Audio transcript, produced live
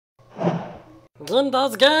Gin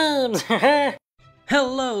Games!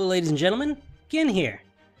 Hello, ladies and gentlemen, Gin here.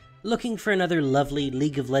 Looking for another lovely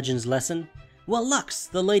League of Legends lesson? Well, Lux,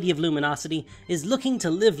 the Lady of Luminosity, is looking to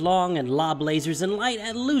live long and lob lasers and light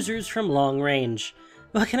at losers from long range.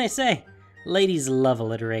 What can I say? Ladies love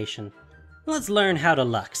alliteration. Let's learn how to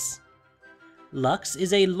Lux. Lux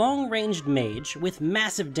is a long-ranged mage with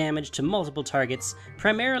massive damage to multiple targets,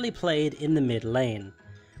 primarily played in the mid lane.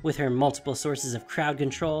 With her multiple sources of crowd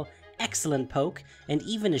control, excellent poke, and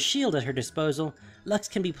even a shield at her disposal, Lux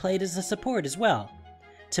can be played as a support as well.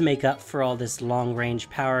 To make up for all this long-range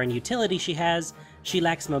power and utility she has, she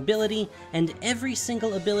lacks mobility, and every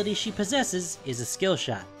single ability she possesses is a skill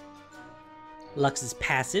shot. Lux's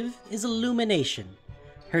passive is Illumination.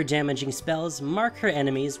 Her damaging spells mark her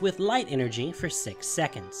enemies with light energy for 6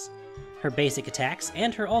 seconds. Her basic attacks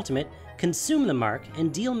and her ultimate consume the mark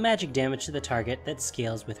and deal magic damage to the target that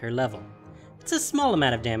scales with her level. It's a small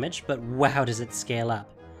amount of damage, but wow does it scale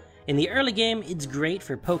up. In the early game, it's great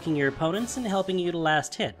for poking your opponents and helping you to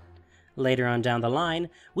last hit. Later on down the line,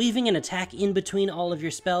 weaving an attack in between all of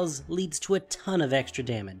your spells leads to a ton of extra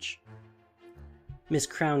damage. Miss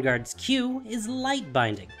Crownguard's Q is Light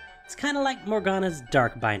Binding. It's kinda like Morgana's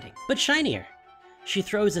Dark Binding, but shinier. She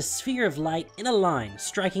throws a sphere of light in a line,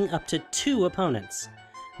 striking up to 2 opponents.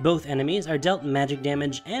 Both enemies are dealt magic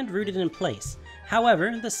damage and rooted in place.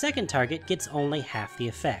 However, the second target gets only half the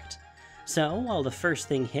effect. So, while the first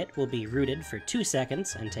thing hit will be rooted for 2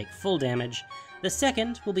 seconds and take full damage, the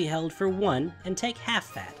second will be held for 1 and take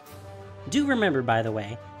half that. Do remember, by the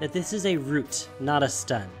way, that this is a root, not a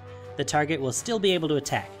stun. The target will still be able to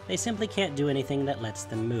attack, they simply can't do anything that lets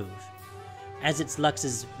them move. As it's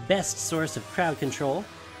Lux's best source of crowd control,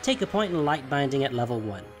 take a point in Light Binding at level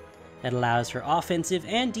 1. It allows for offensive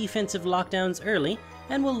and defensive lockdowns early,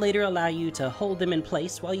 and will later allow you to hold them in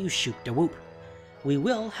place while you shoot the whoop. We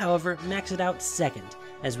will, however, max it out second,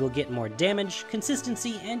 as we'll get more damage,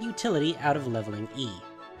 consistency, and utility out of leveling E.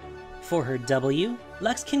 For her W,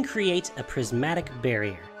 Lux can create a prismatic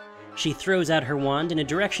barrier. She throws out her wand in a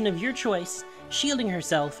direction of your choice, shielding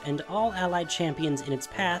herself and all allied champions in its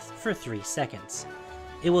path for 3 seconds.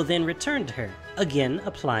 It will then return to her, again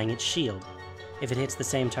applying its shield. If it hits the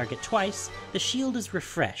same target twice, the shield is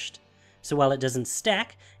refreshed. So while it doesn't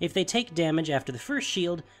stack, if they take damage after the first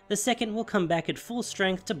shield, the second will come back at full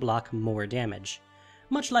strength to block more damage.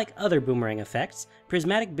 Much like other boomerang effects,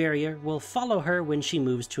 Prismatic Barrier will follow her when she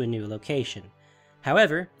moves to a new location.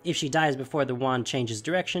 However, if she dies before the wand changes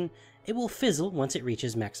direction, it will fizzle once it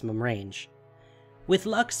reaches maximum range. With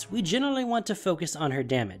Lux, we generally want to focus on her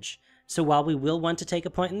damage, so while we will want to take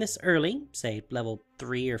a point in this early, say level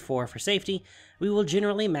 3 or 4 for safety, we will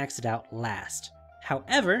generally max it out last.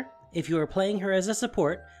 However, if you are playing her as a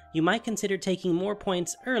support, you might consider taking more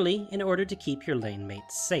points early in order to keep your lane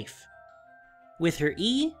mates safe. With her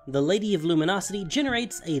E, the Lady of Luminosity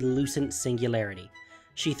generates a Lucent Singularity.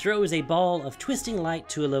 She throws a ball of twisting light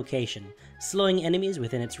to a location, slowing enemies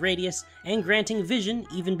within its radius and granting vision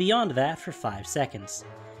even beyond that for 5 seconds.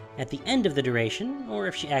 At the end of the duration, or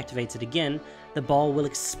if she activates it again, the ball will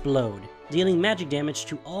explode, dealing magic damage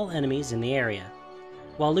to all enemies in the area.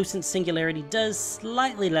 While Lucent Singularity does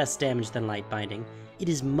slightly less damage than Light Binding, it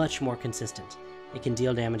is much more consistent. It can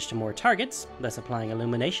deal damage to more targets, thus applying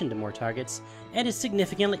Illumination to more targets, and is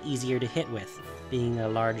significantly easier to hit with, being a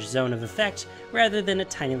large zone of effect rather than a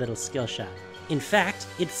tiny little skill shot. In fact,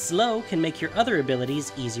 its slow can make your other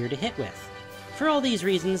abilities easier to hit with. For all these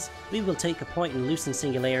reasons, we will take a point in Lucent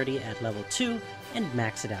Singularity at level 2 and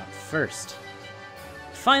max it out first.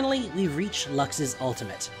 Finally, we reach Lux's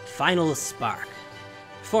ultimate, Final Spark.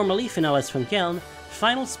 Formerly Finalis from Keln,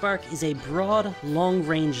 Final Spark is a broad,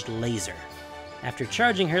 long-ranged laser. After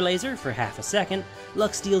charging her laser for half a second,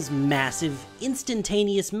 Lux deals massive,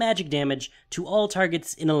 instantaneous magic damage to all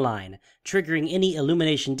targets in a line, triggering any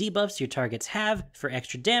illumination debuffs your targets have for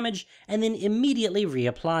extra damage, and then immediately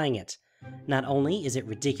reapplying it. Not only is it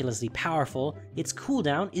ridiculously powerful, its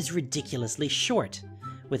cooldown is ridiculously short.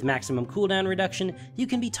 With maximum cooldown reduction, you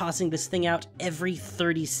can be tossing this thing out every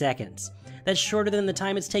 30 seconds. That's shorter than the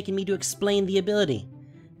time it's taken me to explain the ability.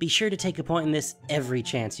 Be sure to take a point in this every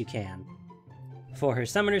chance you can. For her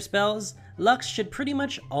summoner spells, Lux should pretty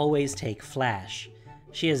much always take Flash.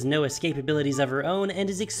 She has no escape abilities of her own and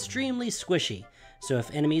is extremely squishy, so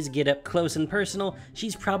if enemies get up close and personal,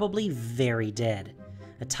 she's probably very dead.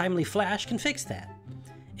 A timely Flash can fix that.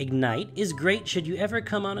 Ignite is great should you ever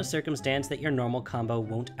come on a circumstance that your normal combo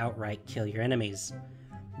won't outright kill your enemies.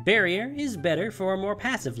 Barrier is better for a more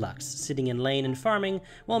passive Lux, sitting in lane and farming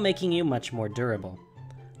while making you much more durable.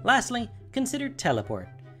 Lastly, consider Teleport.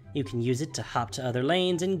 You can use it to hop to other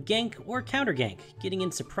lanes and gank or counter gank, getting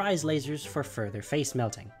in surprise lasers for further face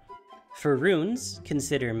melting. For runes,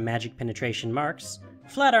 consider magic penetration marks,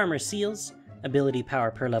 flat armor seals, ability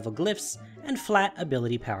power per level glyphs, and flat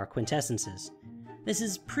ability power quintessences. This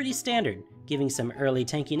is pretty standard, giving some early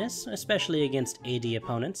tankiness, especially against AD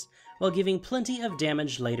opponents, while giving plenty of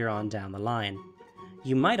damage later on down the line.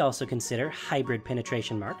 You might also consider hybrid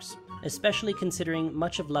penetration marks, especially considering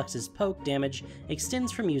much of Lux's poke damage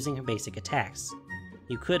extends from using her basic attacks.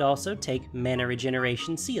 You could also take mana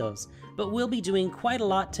regeneration seals, but we'll be doing quite a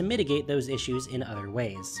lot to mitigate those issues in other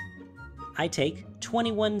ways. I take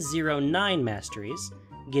 2109 masteries,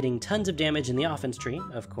 getting tons of damage in the offense tree,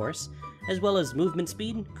 of course, as well as movement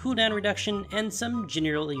speed, cooldown reduction, and some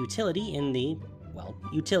general utility in the, well,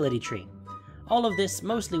 utility tree. All of this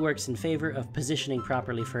mostly works in favor of positioning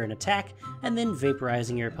properly for an attack and then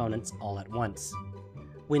vaporizing your opponents all at once.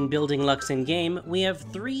 When building Lux in-game, we have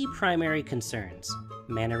three primary concerns: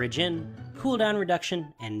 mana regen, cooldown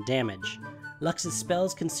reduction, and damage. Lux's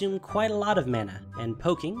spells consume quite a lot of mana, and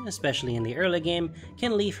poking, especially in the early game,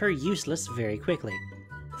 can leave her useless very quickly.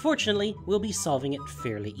 Fortunately, we'll be solving it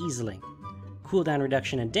fairly easily. Cooldown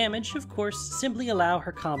reduction and damage, of course, simply allow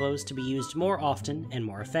her combos to be used more often and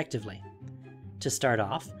more effectively. To start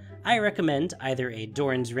off, I recommend either a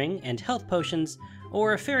Doran's Ring and health potions,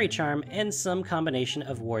 or a Fairy Charm and some combination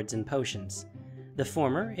of wards and potions. The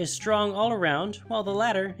former is strong all around, while the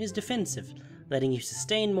latter is defensive, letting you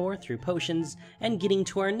sustain more through potions and getting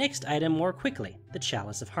to our next item more quickly, the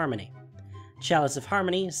Chalice of Harmony. Chalice of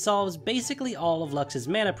Harmony solves basically all of Lux's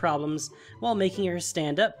mana problems, while making her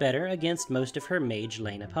stand up better against most of her mage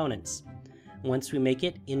lane opponents. Once we make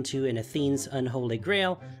it into an Athene's Unholy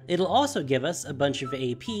Grail, it'll also give us a bunch of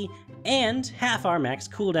AP and half our max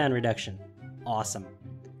cooldown reduction. Awesome.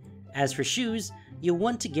 As for shoes, you'll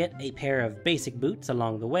want to get a pair of basic boots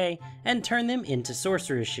along the way and turn them into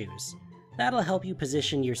sorcerer's shoes. That'll help you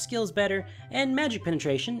position your skills better, and magic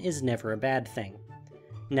penetration is never a bad thing.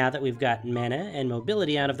 Now that we've got mana and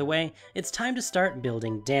mobility out of the way, it's time to start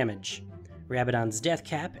building damage. Rabadon's Death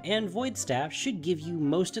Cap and Void Staff should give you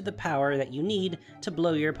most of the power that you need to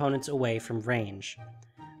blow your opponents away from range.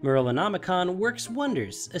 Merolinomicon works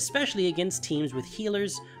wonders, especially against teams with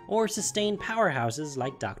healers or sustained powerhouses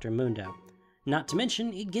like Dr. Mundo. Not to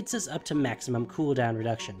mention, it gets us up to maximum cooldown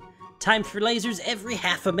reduction. Time for lasers every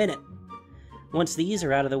half a minute! Once these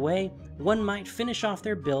are out of the way, one might finish off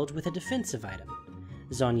their build with a defensive item.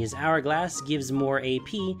 Zhonya's Hourglass gives more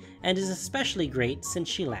AP and is especially great since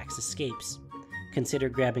she lacks escapes. Consider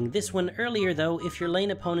grabbing this one earlier though if your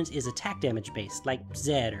lane opponent is attack damage based like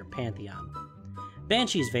Zed or Pantheon.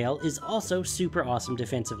 Banshee's Veil is also super awesome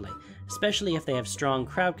defensively, especially if they have strong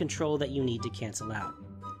crowd control that you need to cancel out.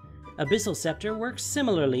 Abyssal Scepter works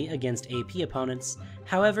similarly against AP opponents,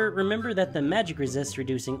 however remember that the magic resist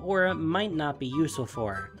reducing aura might not be useful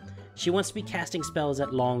for her. She wants to be casting spells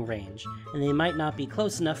at long range, and they might not be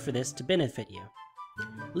close enough for this to benefit you.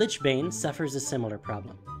 Lichbane suffers a similar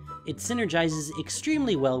problem. It synergizes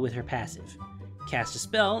extremely well with her passive. Cast a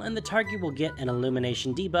spell and the target will get an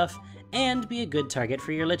illumination debuff and be a good target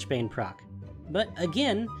for your Lichbane proc. But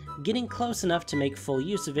again, getting close enough to make full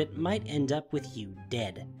use of it might end up with you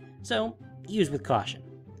dead. So, use with caution.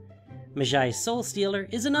 Mejai's Soul Stealer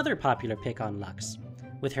is another popular pick on Lux.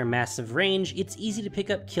 With her massive range, it's easy to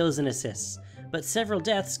pick up kills and assists, but several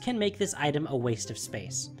deaths can make this item a waste of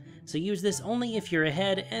space, so use this only if you're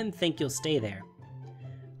ahead and think you'll stay there.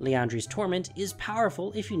 Liandry's Torment is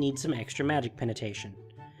powerful if you need some extra magic penetration.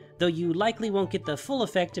 Though you likely won't get the full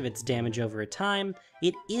effect of its damage over time,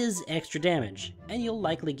 it is extra damage, and you'll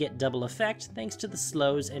likely get double effect thanks to the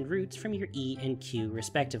slows and roots from your E and Q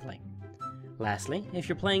respectively. Lastly, if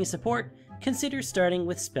you're playing support, consider starting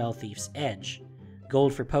with Spell Thief's Edge.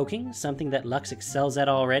 Gold for poking, something that Lux excels at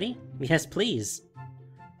already? Yes, please!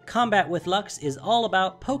 Combat with Lux is all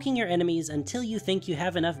about poking your enemies until you think you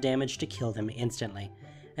have enough damage to kill them instantly.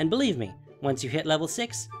 And believe me, once you hit level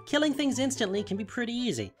 6, killing things instantly can be pretty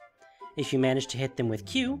easy. If you manage to hit them with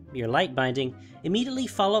Q, your light binding, immediately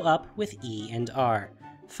follow up with E and R.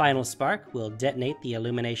 Final Spark will detonate the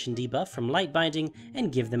illumination debuff from light binding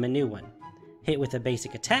and give them a new one. Hit with a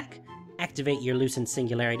basic attack, activate your Lucent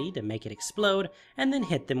Singularity to make it explode, and then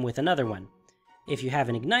hit them with another one. If you have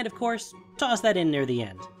an Ignite, of course, toss that in near the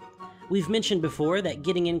end. We've mentioned before that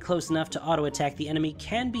getting in close enough to auto-attack the enemy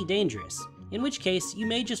can be dangerous, in which case you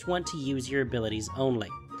may just want to use your abilities only.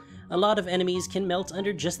 A lot of enemies can melt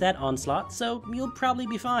under just that onslaught, so you'll probably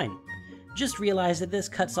be fine. Just realize that this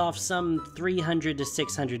cuts off some 300 to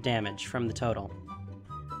 600 damage from the total.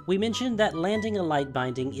 We mentioned that landing a light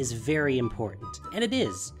binding is very important, and it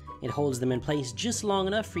is. It holds them in place just long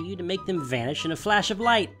enough for you to make them vanish in a flash of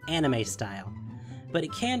light, anime style. But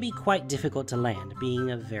it can be quite difficult to land,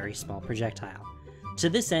 being a very small projectile. To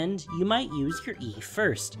this end, you might use your E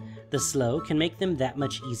first. The slow can make them that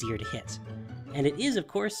much easier to hit. And it is, of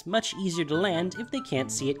course, much easier to land if they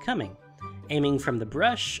can't see it coming. Aiming from the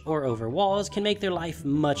brush or over walls can make their life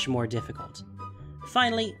much more difficult.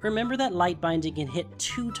 Finally, remember that light binding can hit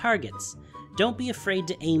 2 targets. Don't be afraid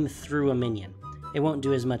to aim through a minion. It won't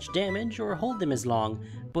do as much damage or hold them as long,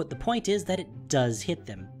 but the point is that it does hit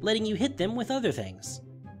them, letting you hit them with other things.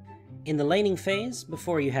 In the laning phase,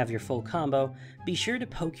 before you have your full combo, be sure to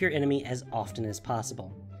poke your enemy as often as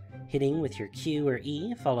possible. Hitting with your Q or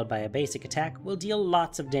E, followed by a basic attack, will deal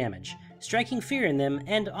lots of damage, striking fear in them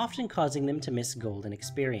and often causing them to miss golden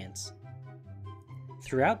experience.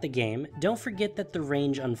 Throughout the game, don't forget that the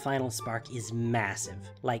range on Final Spark is massive,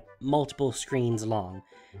 like multiple screens long,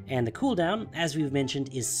 and the cooldown, as we've mentioned,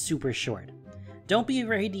 is super short. Don't be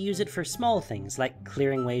afraid to use it for small things like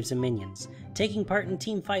clearing waves of minions, taking part in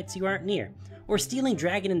team fights you aren't near, or stealing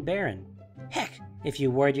Dragon and Baron. Heck, if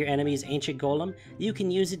you ward your enemy's Ancient Golem, you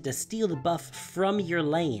can use it to steal the buff from your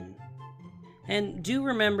lane. And do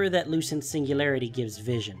remember that Lucent's Singularity gives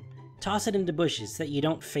vision. Toss it into bushes so that you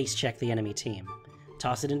don't face-check the enemy team.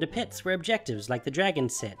 Toss it into pits where objectives like the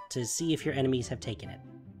dragons sit to see if your enemies have taken it.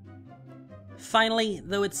 Finally,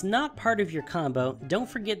 though it's not part of your combo, don't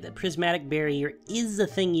forget that Prismatic Barrier is a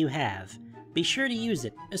thing you have. Be sure to use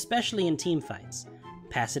it, especially in team fights.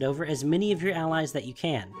 Pass it over as many of your allies that you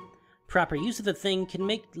can. Proper use of the thing can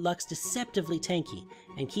make Lux deceptively tanky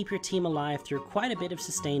and keep your team alive through quite a bit of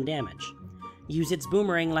sustained damage. Use its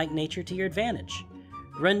boomerang-like nature to your advantage.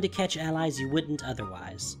 Run to catch allies you wouldn't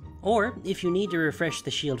otherwise. Or, if you need to refresh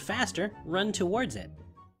the shield faster, run towards it.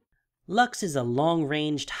 Lux is a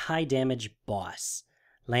long-ranged, high-damage boss.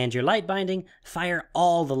 Land your light binding, fire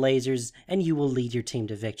all the lasers, and you will lead your team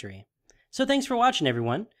to victory. So thanks for watching,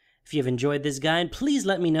 everyone. If you've enjoyed this guide, please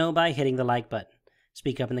let me know by hitting the like button.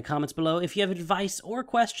 Speak up in the comments below if you have advice or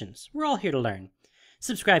questions. We're all here to learn.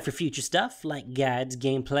 Subscribe for future stuff like guides,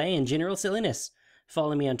 gameplay, and general silliness.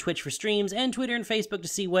 Follow me on Twitch for streams and Twitter and Facebook to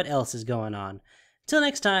see what else is going on. Till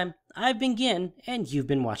next time, I've been Gin, and you've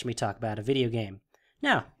been watching me talk about a video game.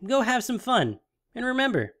 Now, go have some fun, and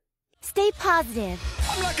remember, stay positive.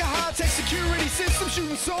 I'm like a high-tech security system,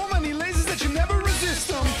 shooting so many lasers that you never resist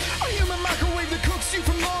them. A human microwave that cooks you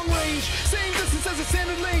from long range, same distance as a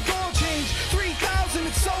standard lane goal change. 3,000,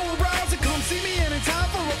 it's so arousing. Come see me anytime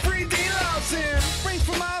for a free deal out in. Range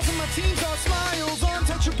for miles and my team's all smiles.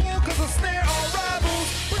 Untouchable cause I snare all rivals.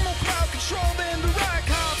 Bring more crowd control than the right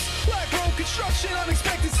cops. Black road construction on